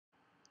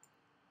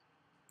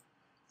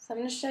So I'm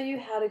going to show you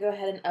how to go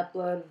ahead and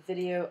upload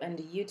video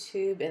into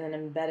YouTube and then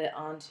embed it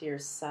onto your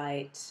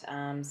site.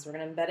 So we're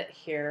going to embed it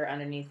here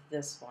underneath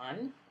this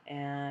one,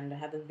 and I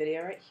have the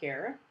video right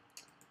here.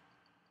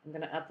 I'm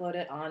going to upload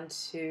it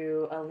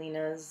onto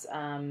Alina's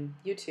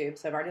YouTube.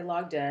 So I've already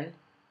logged in.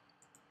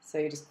 So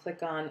you just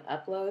click on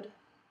upload,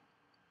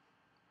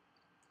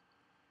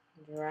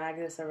 drag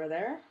this over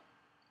there.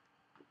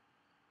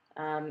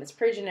 It's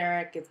pretty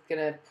generic. It's going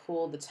to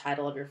pull the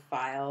title of your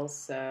file,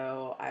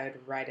 so I would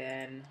write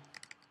in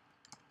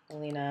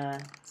Alina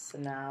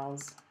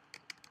Sanal's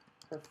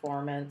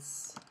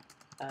performance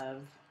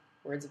of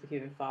Words of a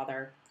Cuban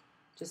Father,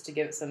 just to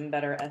give it some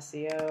better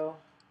SEO.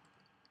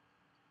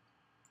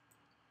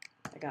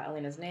 I got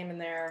Alina's name in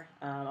there.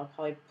 I'll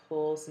probably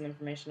pull some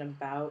information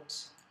about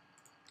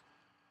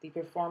the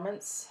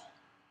performance.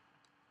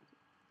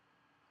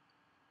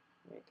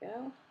 There we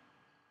go.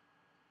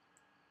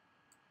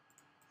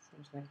 So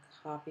I'm just going to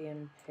copy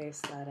and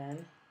paste that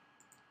in.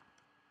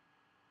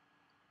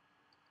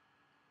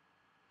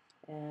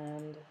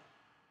 And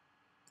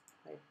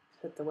I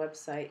put the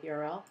website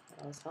URL,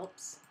 that always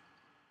helps.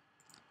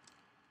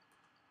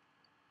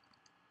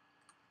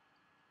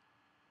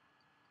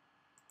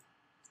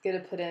 It's good to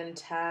put in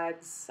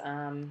tags,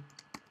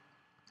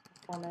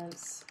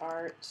 performance,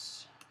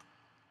 art,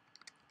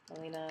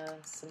 Alina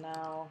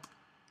Sanal,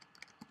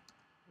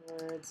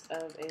 Words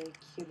of a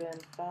Cuban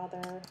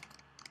Father.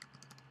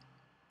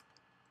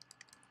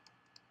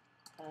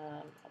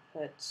 I'll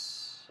put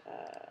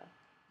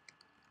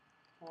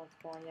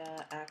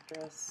California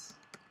actress,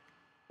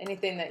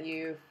 anything that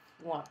you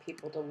want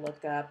people to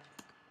look up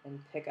and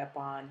pick up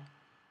on,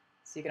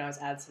 so you can always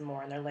add some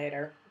more in there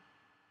later.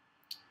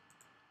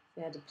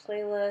 So add a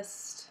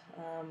playlist.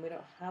 We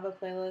don't have a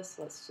playlist,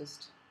 so let's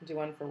just do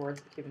one for Words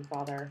of the Cuban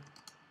Father.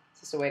 It's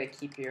just a way to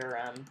keep your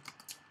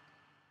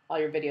all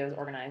your videos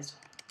organized.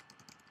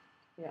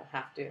 You don't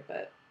have to,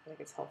 but I think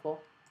it's helpful.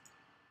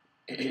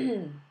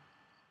 So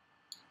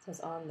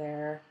it's on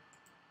there.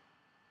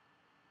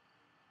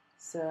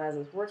 So as I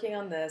was working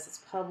on this, it's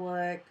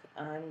public.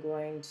 I'm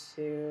going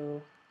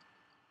to,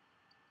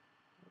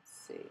 let's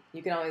see,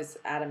 you can always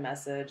add a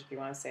message if you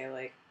want to say,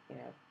 like, you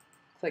know,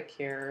 click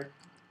here,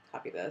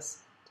 copy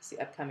this to see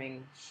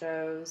upcoming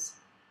shows.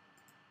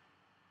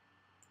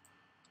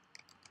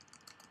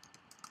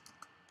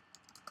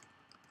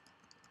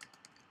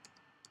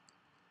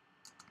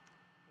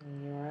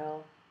 And the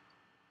URL.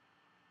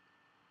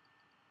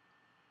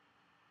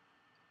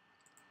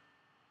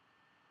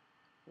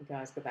 You can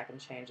always go back and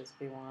change this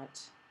if you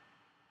want.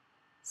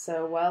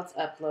 So while it's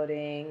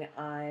uploading,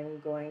 I'm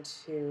going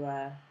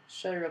to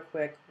show you real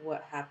quick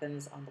what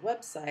happens on the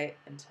website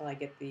until I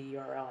get the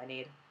URL I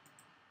need.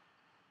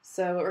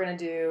 So what we're going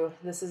to do,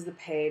 this is the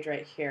page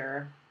right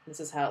here. This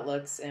is how it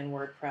looks in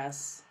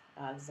WordPress.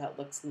 This is how it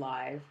looks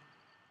live.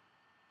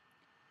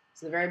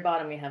 So at the very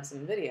bottom we have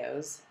some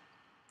videos.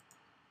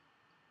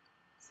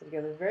 So if you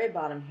go to the very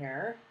bottom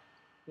here,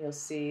 you'll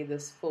see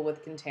this full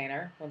width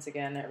container. Once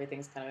again,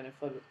 everything's kind of in a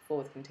full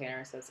width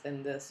container, so it's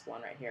in this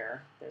one right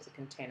here. There's a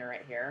container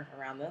right here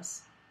around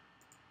this.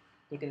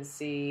 You can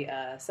see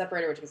a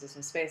separator, which gives us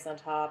some space on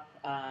top.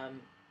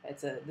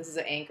 This is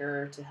an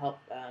anchor to help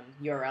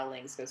URL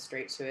links go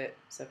straight to it.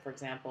 So for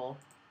example,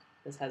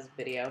 this has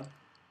video.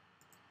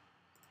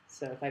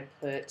 So if I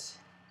put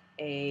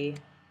a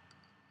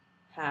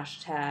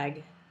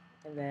hashtag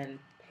and then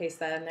paste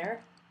that in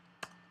there,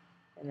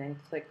 and then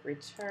click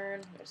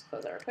return, just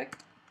close that real quick.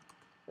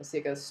 You'll see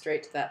it goes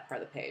straight to that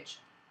part of the page,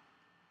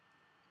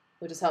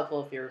 which is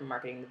helpful if you're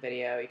marketing the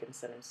video. You can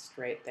send them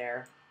straight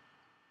there.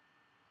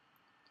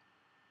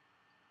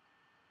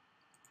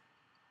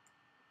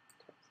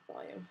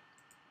 Volume.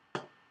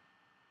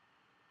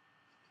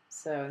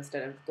 So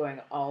instead of going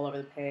all over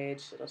the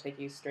page, it'll take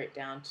you straight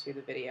down to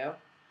the video.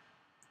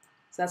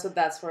 So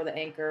that's for the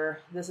anchor.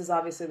 This is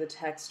obviously the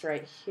text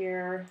right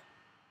here.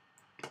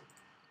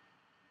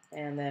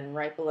 And then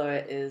right below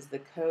it is the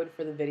code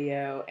for the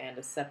video and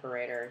a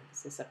separator.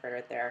 It's a separator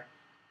right there.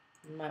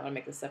 You might want to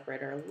make the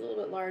separator a little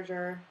bit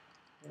larger.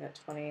 We got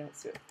 20,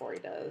 let's see what 40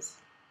 does.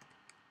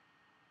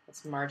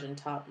 That's margin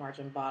top,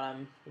 margin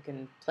bottom. You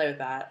can play with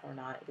that or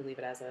not, you can leave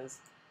it as is.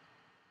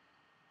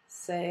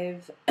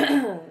 Save.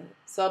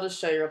 So I'll just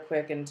show you real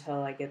quick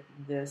until I get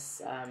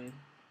this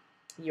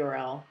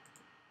URL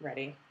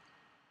ready.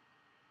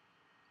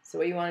 So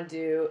what you want to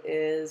do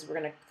is we're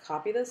going to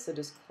copy this, so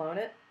just clone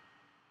it.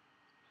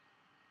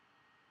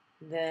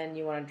 Then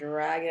you want to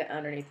drag it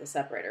underneath the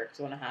separator because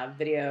you want to have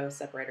video,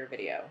 separator,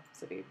 video.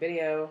 So it'll be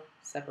video,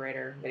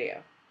 separator,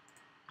 video.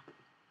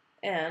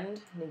 And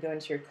when you go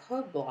into your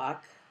code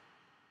block,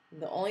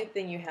 the only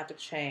thing you have to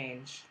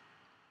change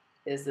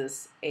is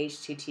this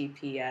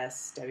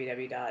HTTPS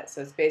www.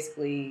 So it's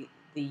basically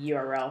the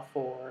URL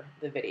for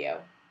the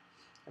video.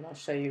 And I'll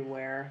show you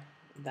where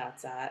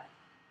that's at.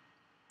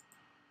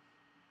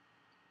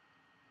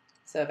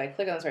 So if I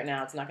click on this right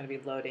now, it's not going to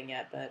be loading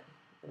yet, but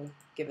it'll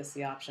give us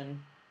the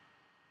option.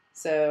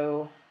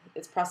 So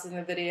it's processing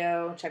the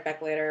video, check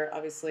back later.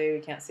 Obviously, we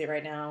can't see it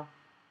right now.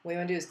 What you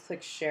want to do is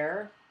click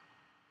share,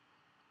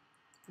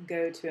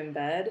 go to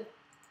embed,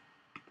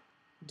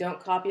 Don't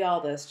copy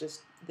all this,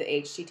 just the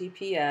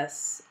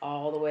HTTPS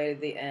all the way to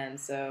the end.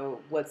 So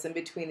what's in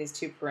between these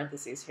two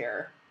parentheses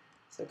here.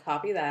 So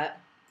copy that,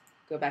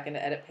 go back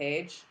into edit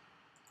page,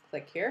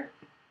 click here.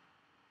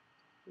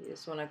 You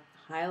just want to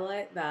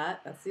highlight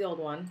that, that's the old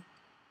one,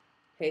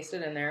 paste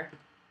it in there.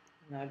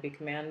 And that would be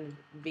Command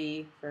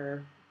V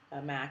for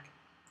Mac.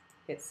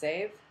 Hit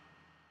save,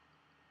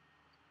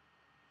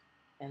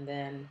 and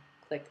then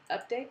click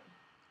update.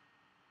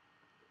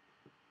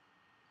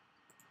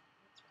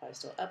 It's probably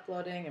still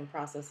uploading and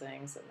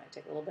processing, so it might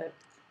take a little bit.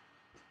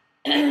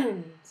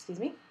 Excuse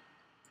me.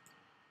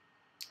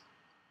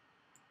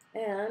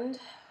 And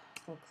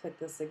we'll click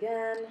this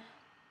again.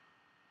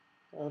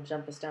 It'll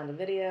jump us down to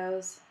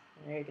videos.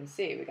 And there you can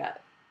see we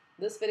got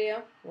this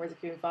video, Where's the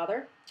Cuban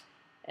Father?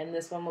 And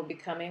this one will be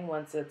coming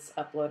once it's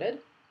uploaded.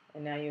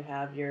 And now you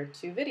have your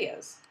two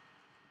videos.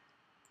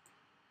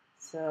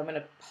 So I'm going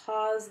to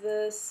pause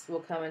this. We'll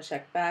come and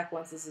check back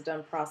once this is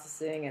done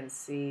processing and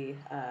see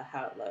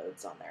how it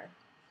loads on there.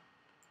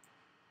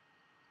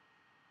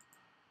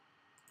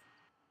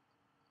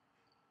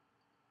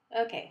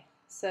 Okay,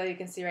 so you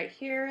can see right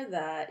here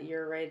that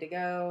you're ready to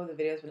go. The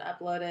video's been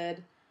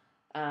uploaded.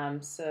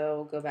 So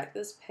we'll go back to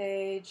this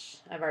page.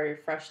 I've already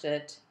refreshed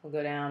it. We'll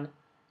go down,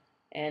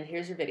 and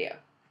here's your video.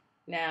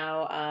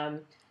 Now,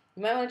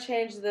 you might want to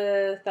change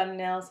the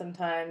thumbnail.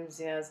 Sometimes,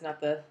 you know, it's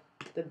not the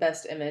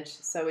best image.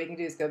 So what you can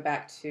do is go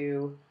back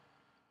to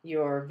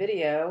your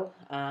video.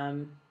 Let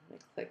me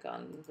click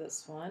on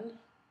this one.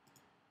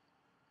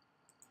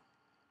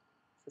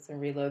 So it's going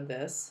to reload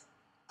this.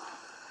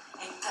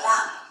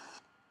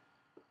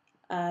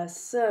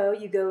 So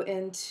you go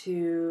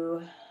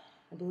into,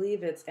 I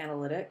believe it's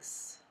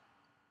analytics.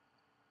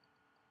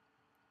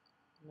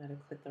 I might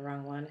have clicked the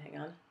wrong one. Hang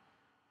on.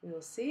 We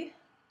will see.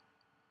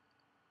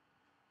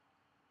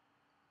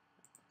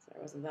 Sorry,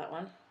 it wasn't that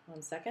one.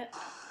 1 second.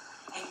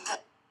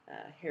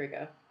 Here we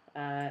go.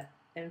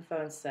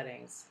 Info and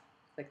settings.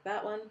 Click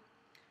that one.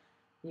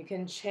 You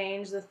can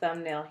change the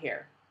thumbnail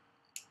here.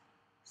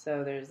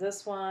 So there's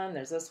this one.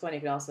 There's this one. You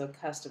can also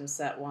custom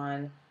set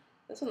one.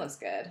 This one looks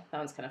good. That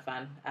one's kind of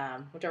fun.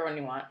 Whichever one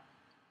you want.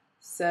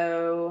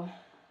 So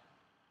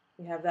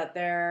you have that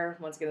there.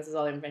 Once again, this is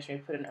all the information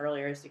we put in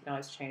earlier, so you can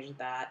always change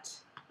that.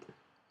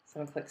 So I'm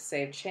going to click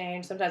Save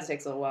Change. Sometimes it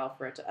takes a little while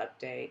for it to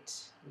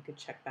update. You could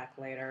check back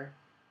later.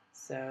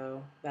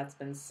 So that's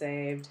been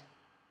saved.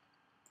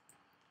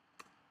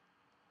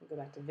 We'll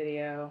go back to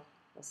video.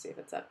 We'll see if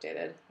it's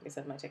updated. Like I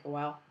said, it might take a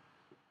while.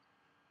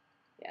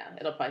 Yeah,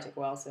 it'll probably take a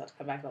while, so you'll have to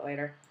come back to it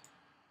later.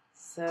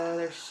 So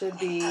there should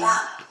be...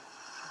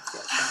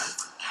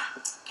 It's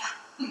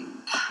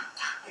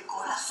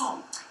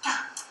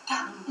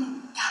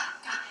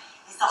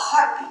the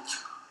heartbeat.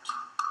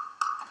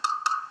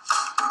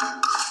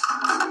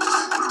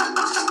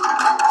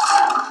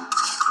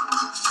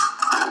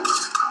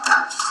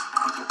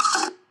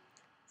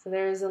 So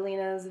there's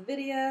Alina's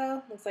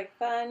video. Looks like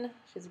fun.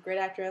 She's a great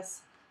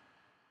actress.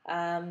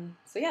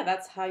 So yeah,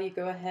 that's how you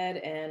go ahead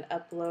and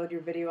upload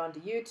your video onto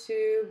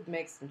YouTube,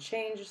 make some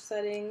change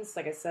settings.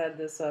 Like I said,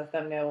 this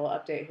thumbnail will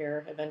update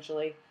here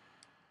eventually.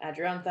 Add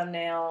your own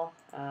thumbnail.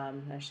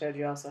 I showed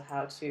you also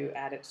how to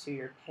add it to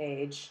your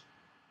page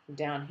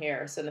down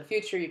here. So in the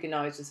future, you can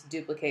always just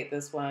duplicate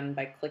this one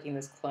by clicking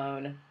this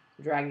clone,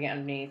 dragging it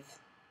underneath,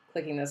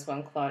 clicking this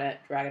one, clone it,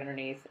 drag it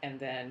underneath, and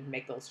then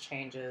make those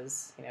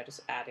changes, you know,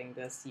 just adding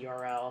this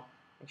URL.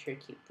 Make sure you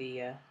keep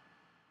the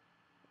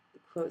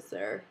quotes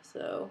there.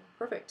 So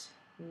perfect.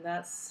 And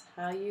that's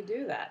how you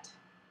do that.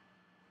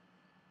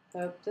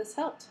 Hope this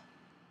helped.